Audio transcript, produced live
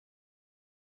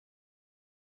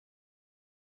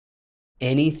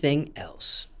Anything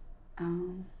else?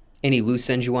 Um, Any loose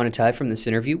ends you want to tie from this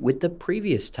interview with the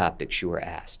previous topics you were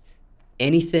asked?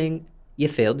 Anything you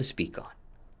failed to speak on?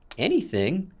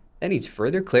 Anything that needs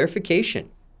further clarification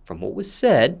from what was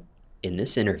said in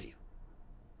this interview?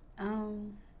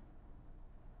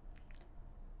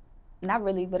 Not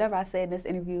really. Whatever I said in this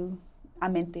interview, I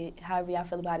meant it. However y'all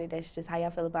feel about it, that's just how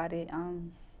y'all feel about it.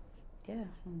 Yeah,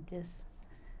 I'm just,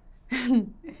 I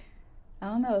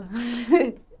don't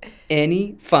know.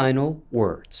 Any final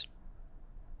words?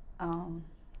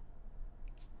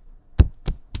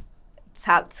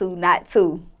 Top two, not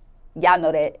two. Y'all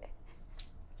know that.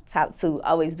 Top two,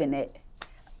 always been that.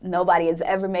 Nobody has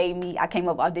ever made me. I came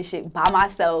up off this shit by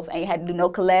myself. Ain't had to do no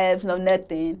collabs, no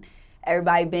nothing.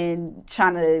 Everybody been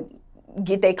trying to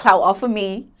get their clout off of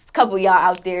me. A couple of y'all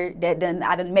out there that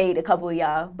I done made a couple of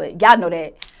y'all, but y'all know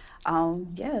that.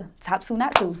 Yeah, top two,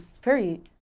 not two, period.